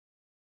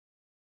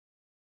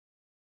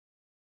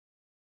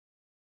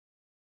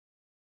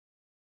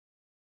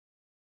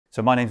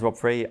So my name's Rob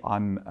Free.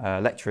 I'm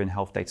a lecturer in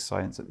health data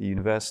science at the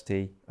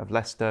University of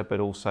Leicester, but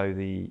also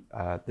the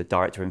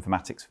Director of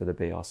Informatics for the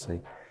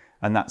BRC.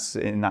 And that's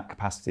in that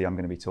capacity I'm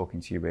going to be talking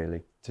to you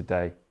really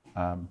today.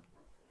 I'm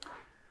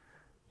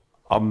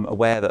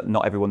aware that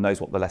not everyone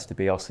knows what the Leicester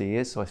BRC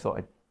is, so I thought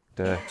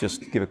I'd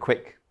just give a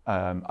quick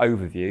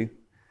overview.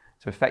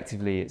 So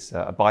effectively it's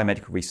a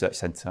biomedical research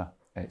centre.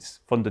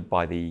 It's funded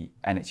by the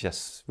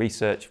NHS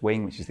Research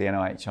Wing, which is the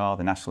NIHR,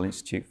 the National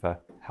Institute for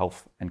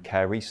Health and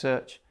Care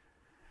Research.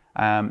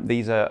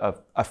 These are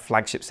a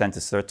flagship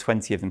centres, so there are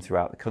 20 of them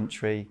throughout the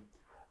country,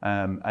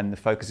 and the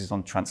focus is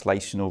on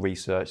translational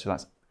research, so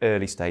that's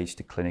early stage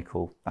to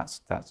clinical,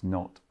 that's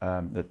not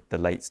the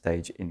late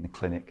stage in the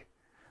clinic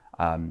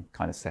kind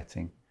of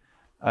setting.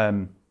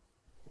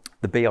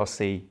 The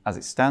BRC as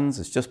it stands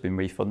has just been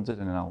refunded,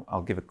 and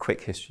I'll give a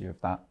quick history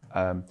of that.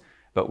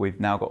 But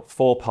we've now got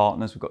 4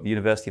 partners. We've got the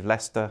University of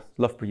Leicester,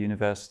 Loughborough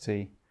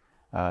University,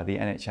 the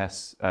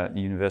NHS,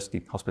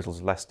 University Hospitals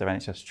of Leicester,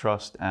 NHS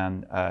Trust,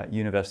 and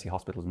University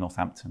Hospitals of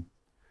Northampton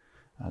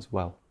as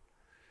well.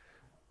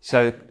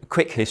 So,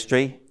 quick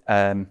history.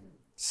 In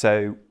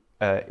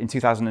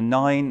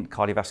 2009,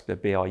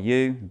 cardiovascular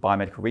BRU,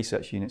 Biomedical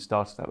Research Unit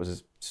started. That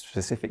was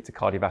specific to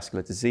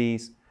cardiovascular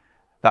disease.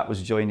 That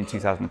was joined in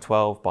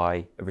 2012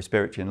 by a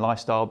respiratory and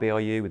lifestyle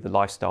BRU, with the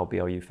lifestyle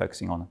BRU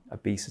focusing on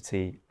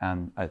obesity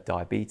and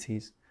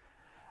diabetes.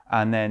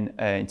 And then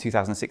in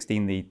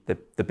 2016,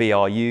 the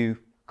BRU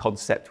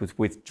concept was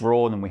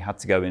withdrawn, and we had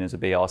to go in as a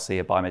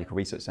BRC, a biomedical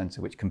research centre,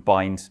 which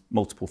combined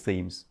multiple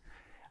themes.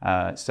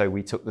 So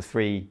we took the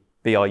 3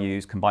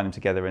 BRUs, combined them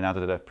together, and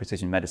added a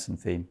precision medicine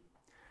theme.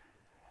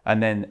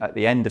 And then at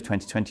the end of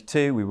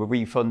 2022, we were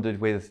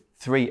refunded with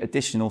 3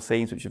 additional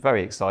themes, which are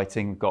very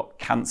exciting. We've got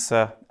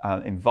cancer,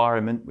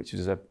 environment, which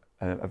is a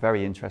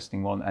very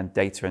interesting one, and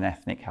data and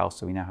ethnic health.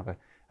 So we now have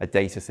a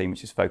data theme,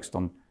 which is focused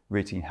on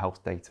routine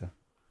health data.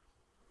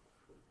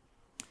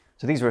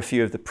 So these are a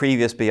few of the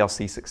previous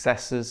BRC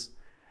successes.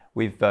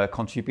 We've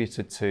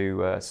contributed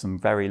to some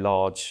very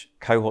large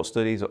cohort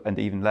studies and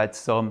even led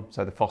some.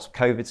 So the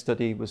FOSS-COVID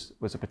study was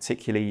a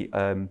particularly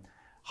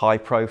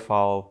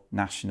high-profile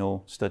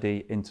national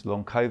study into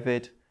long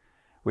COVID.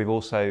 We've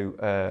also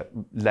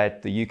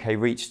led the UK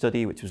REACH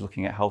study, which was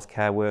looking at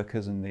healthcare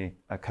workers and the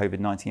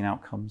COVID-19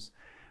 outcomes.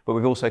 But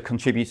we've also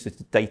contributed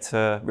to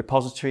data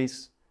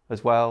repositories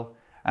as well,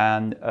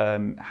 and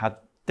had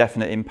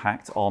definite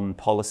impact on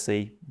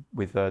policy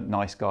with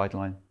NICE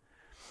guideline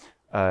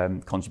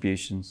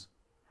contributions.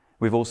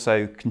 We've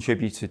also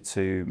contributed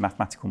to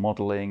mathematical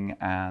modelling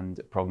and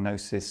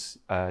prognosis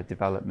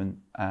development,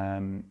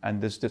 and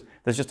there's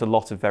just a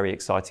lot of very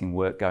exciting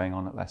work going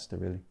on at Leicester,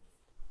 really.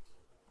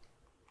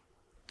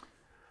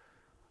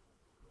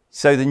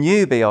 So the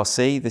new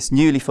BRC, this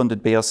newly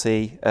funded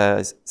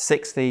BRC,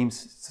 6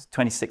 themes,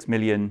 26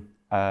 million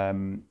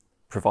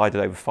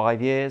provided over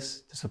 5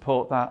 years to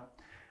support that.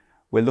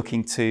 We're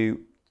looking to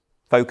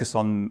focus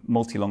on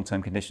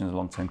multi-long-term conditions and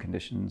long-term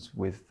conditions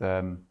with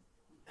the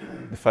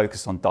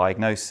focus on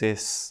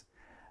diagnosis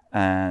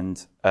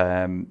and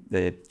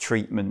the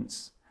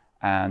treatments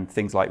and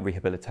things like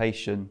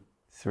rehabilitation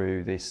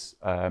through this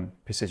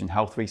precision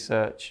health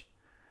research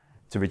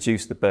to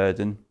reduce the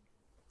burden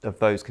of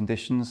those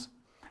conditions.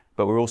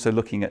 But we're also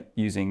looking at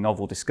using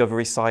novel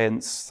discovery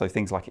science, so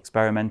things like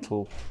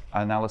experimental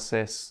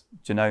analysis,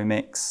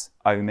 genomics,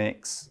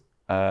 omics,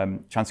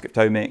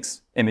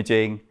 transcriptomics,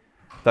 imaging,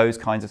 those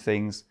kinds of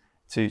things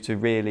to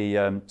really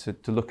to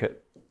look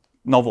at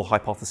novel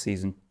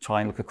hypotheses and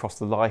try and look across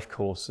the life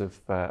course of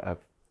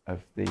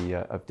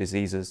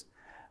diseases.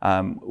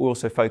 We're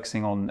also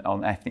focusing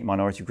on ethnic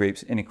minority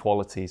groups,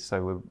 inequalities,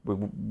 so we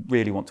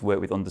really want to work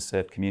with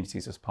underserved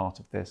communities as part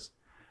of this.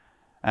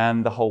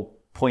 And the whole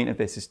point of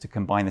this is to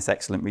combine this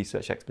excellent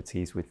research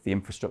expertise with the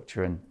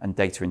infrastructure and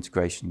data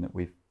integration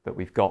that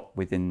we've got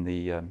within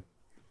the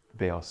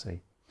BRC.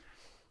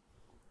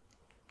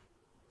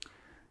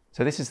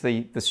 So this is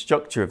the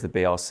structure of the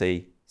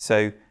BRC.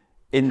 So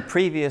in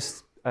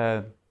previous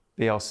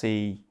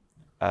BRC,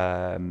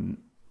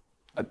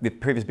 the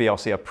previous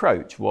BRC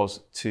approach was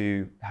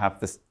to have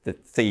the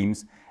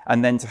themes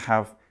and then to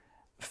have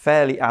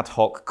fairly ad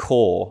hoc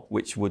core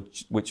which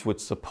would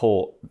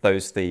support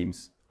those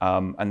themes,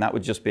 and that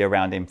would just be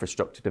around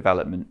infrastructure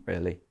development,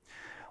 really.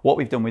 What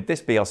we've done with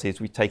this BRC is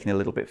we've taken it a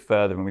little bit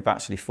further, and we've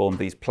actually formed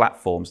these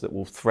platforms that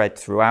will thread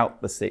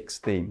throughout the 6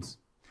 themes.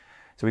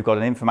 So we've got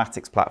an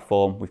informatics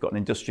platform, we've got an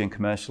industry and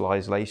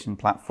commercialization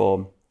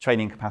platform,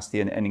 training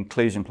capacity and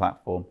inclusion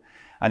platform.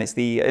 And it's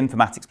the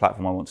informatics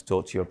platform I want to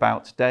talk to you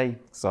about today.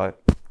 So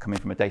coming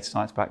from a data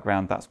science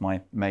background, that's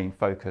my main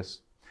focus.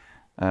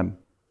 So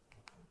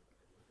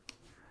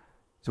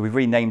we've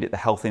renamed it the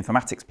Health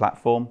Informatics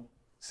Platform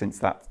since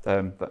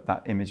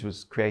that image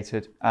was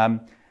created. And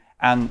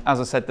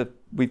as I said,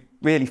 we've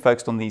really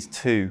focused on these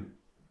 2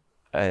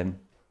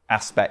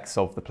 aspects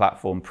of the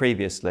platform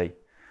previously.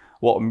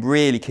 What I'm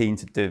really keen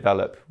to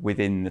develop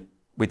within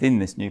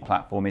this new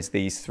platform is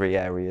these 3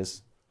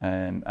 areas,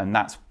 and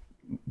that's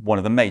one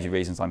of the major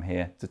reasons I'm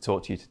here to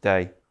talk to you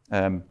today.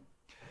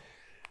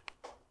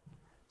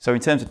 So in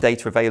terms of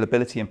data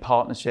availability and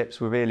partnerships,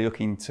 we're really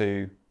looking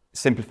to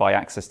simplify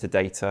access to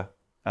data.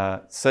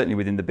 Certainly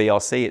within the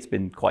BRC, it's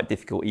been quite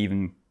difficult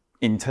even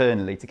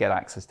internally to get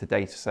access to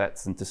data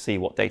sets and to see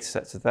what data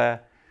sets are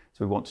there.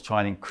 So we want to try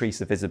and increase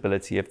the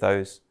visibility of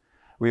those.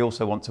 We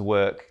also want to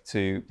work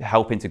to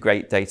help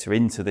integrate data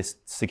into this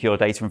secure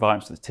data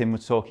environment that Tim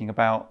was talking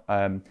about.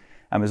 And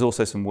there's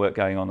also some work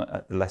going on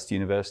at the Leicester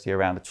University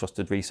around a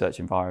trusted research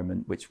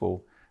environment, which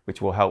will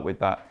help with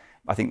that.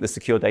 I think the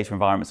secure data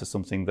environments are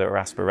something that are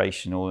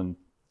aspirational, and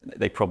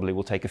they probably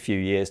will take a few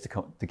years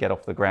to get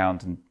off the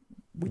ground, and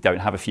we don't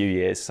have a few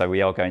years, so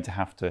we are going to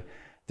have to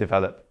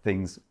develop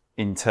things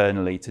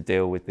internally to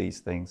deal with these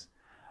things.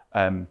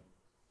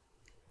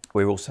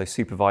 We're also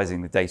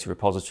supervising the data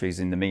repositories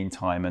in the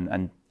meantime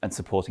and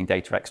supporting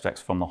data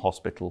extracts from the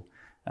hospital,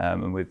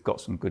 and we've got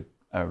some good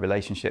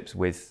relationships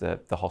with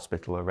the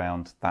hospital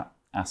around that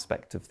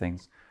aspect of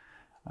things.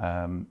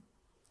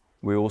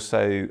 We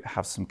also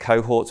have some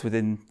cohorts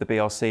within the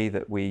BRC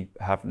that we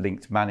have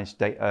linked managed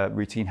data,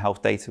 routine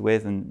health data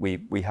with, and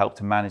we help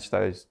to manage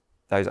those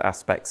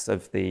aspects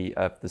of the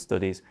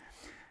studies.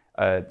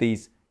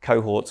 These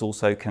cohorts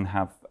also can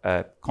have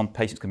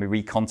patients can be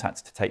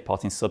recontacted to take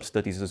part in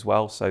sub-studies as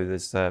well. So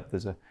there's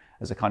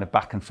a kind of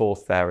back and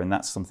forth there, and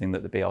that's something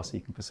that the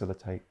BRC can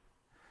facilitate.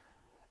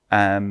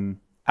 And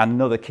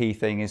another key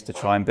thing is to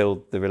try and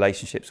build the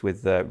relationships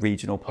with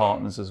regional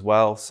partners as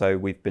well. So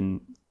we've been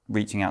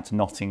reaching out to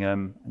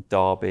Nottingham,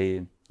 Derby,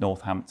 and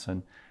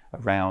Northampton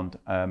around,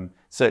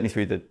 certainly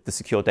through the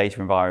secure data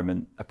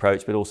environment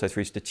approach, but also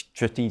through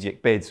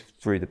strategic bids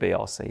through the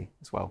BRC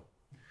as well.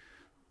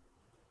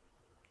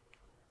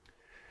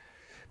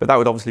 But that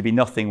would obviously be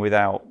nothing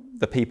without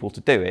the people to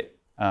do it.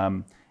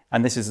 And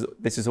this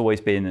has always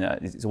been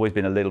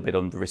a little bit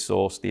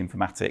under-resourced, the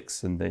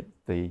informatics and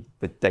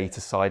the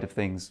data side of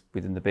things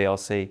within the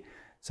BRC.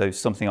 So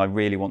something I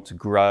really want to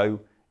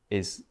grow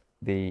is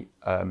the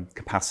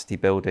capacity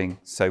building.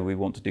 So we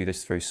want to do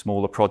this through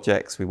smaller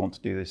projects. We want to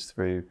do this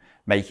through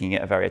making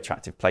it a very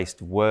attractive place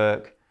to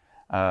work.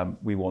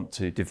 We want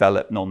to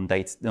develop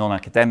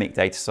non-academic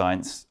data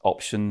science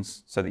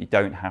options so that you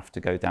don't have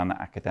to go down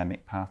that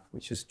academic path,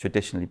 which has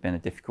traditionally been a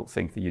difficult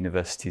thing for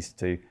universities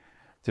to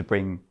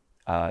bring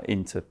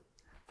into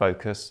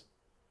focus.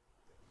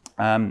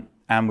 And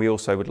we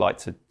also would like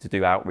to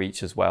do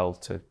outreach as well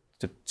to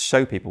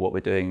show people what we're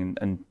doing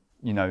and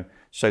you know,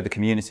 show the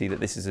community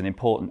that this is an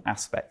important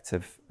aspect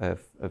of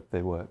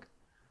their work.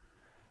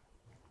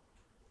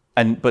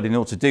 But in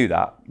order to do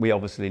that, we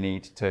obviously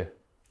need to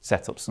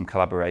set up some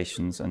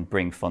collaborations and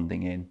bring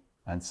funding in.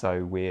 And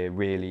so we're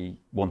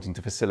really wanting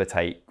to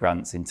facilitate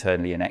grants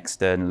internally and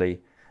externally,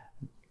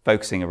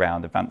 focusing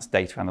around advanced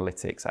data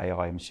analytics,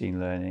 AI and machine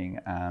learning.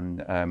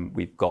 And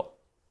we've got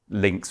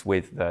links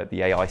with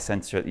the AI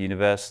Centre at the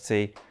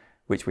university,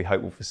 which we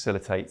hope will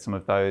facilitate some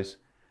of those.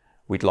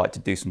 We'd like to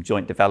do some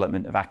joint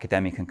development of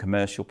academic and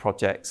commercial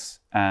projects.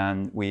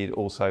 And we'd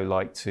also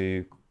like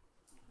to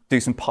do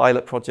some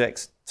pilot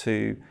projects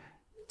to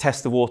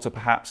test the water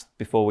perhaps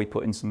before we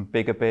put in some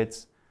bigger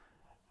bids.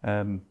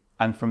 And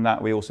from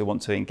that, we also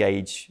want to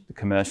engage the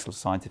commercial,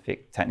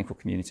 scientific, technical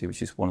community,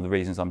 which is one of the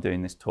reasons I'm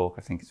doing this talk.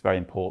 I think it's very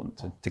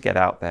important to get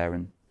out there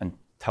and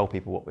tell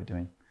people what we're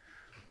doing,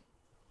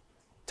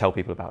 tell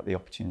people about the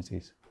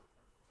opportunities.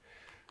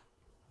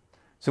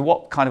 So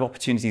what kind of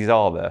opportunities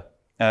are there?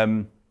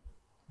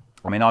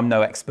 I mean, I'm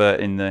no expert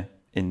in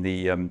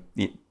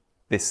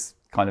this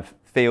kind of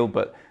field,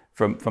 but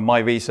from my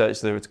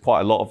research, there is quite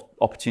a lot of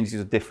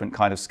opportunities of different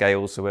kind of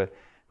scales. So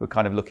we're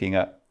kind of looking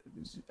at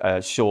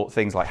short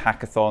things like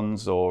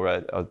hackathons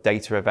or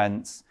data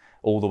events,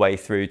 all the way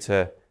through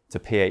to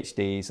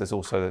PhDs. There's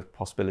also the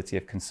possibility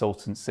of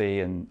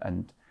consultancy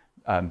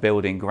and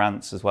building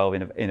grants as well,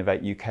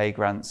 Innovate UK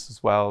grants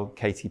as well,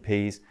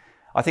 KTPs.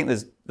 I think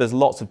there's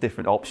lots of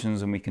different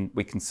options, and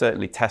we can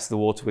certainly test the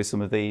water with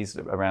some of these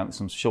around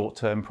some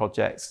short-term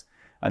projects,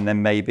 and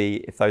then maybe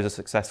if those are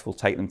successful,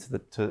 take them to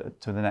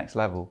the next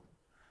level.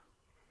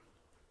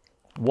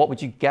 What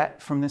would you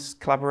get from this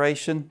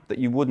collaboration that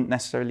you wouldn't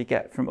necessarily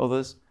get from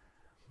others?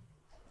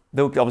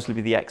 There would obviously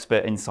be the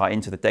expert insight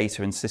into the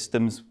data and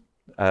systems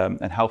and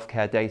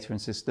healthcare data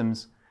and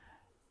systems.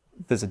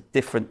 There's a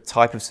different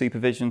type of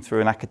supervision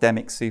through an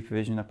academic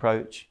supervision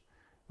approach,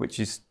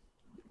 which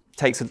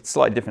takes a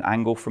slightly different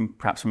angle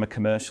perhaps from a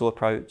commercial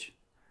approach.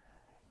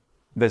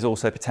 There's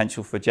also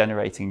potential for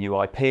generating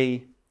new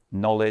IP,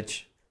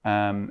 knowledge,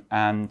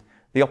 and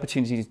the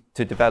opportunity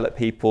to develop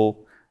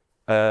people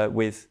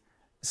with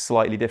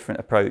slightly different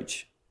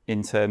approach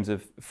in terms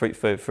of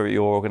for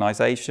your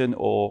organisation,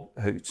 or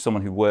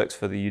someone who works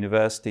for the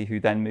university who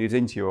then moves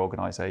into your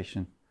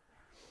organisation.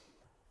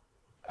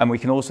 And we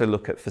can also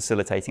look at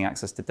facilitating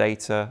access to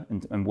data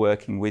and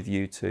working with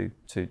you to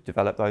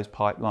develop those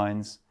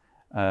pipelines.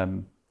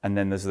 And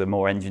then there's the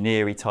more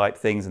engineering type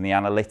things and the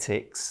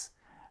analytics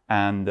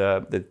and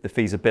the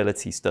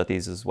feasibility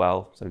studies as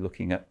well. So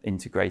looking at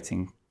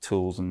integrating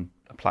tools and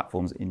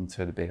platforms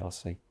into the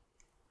BRC.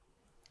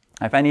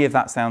 If any of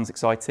that sounds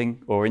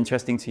exciting or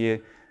interesting to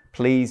you,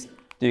 please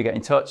do get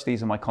in touch.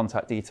 These are my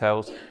contact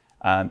details.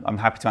 I'm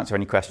happy to answer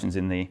any questions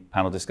in the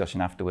panel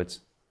discussion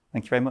afterwards.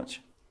 Thank you very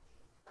much.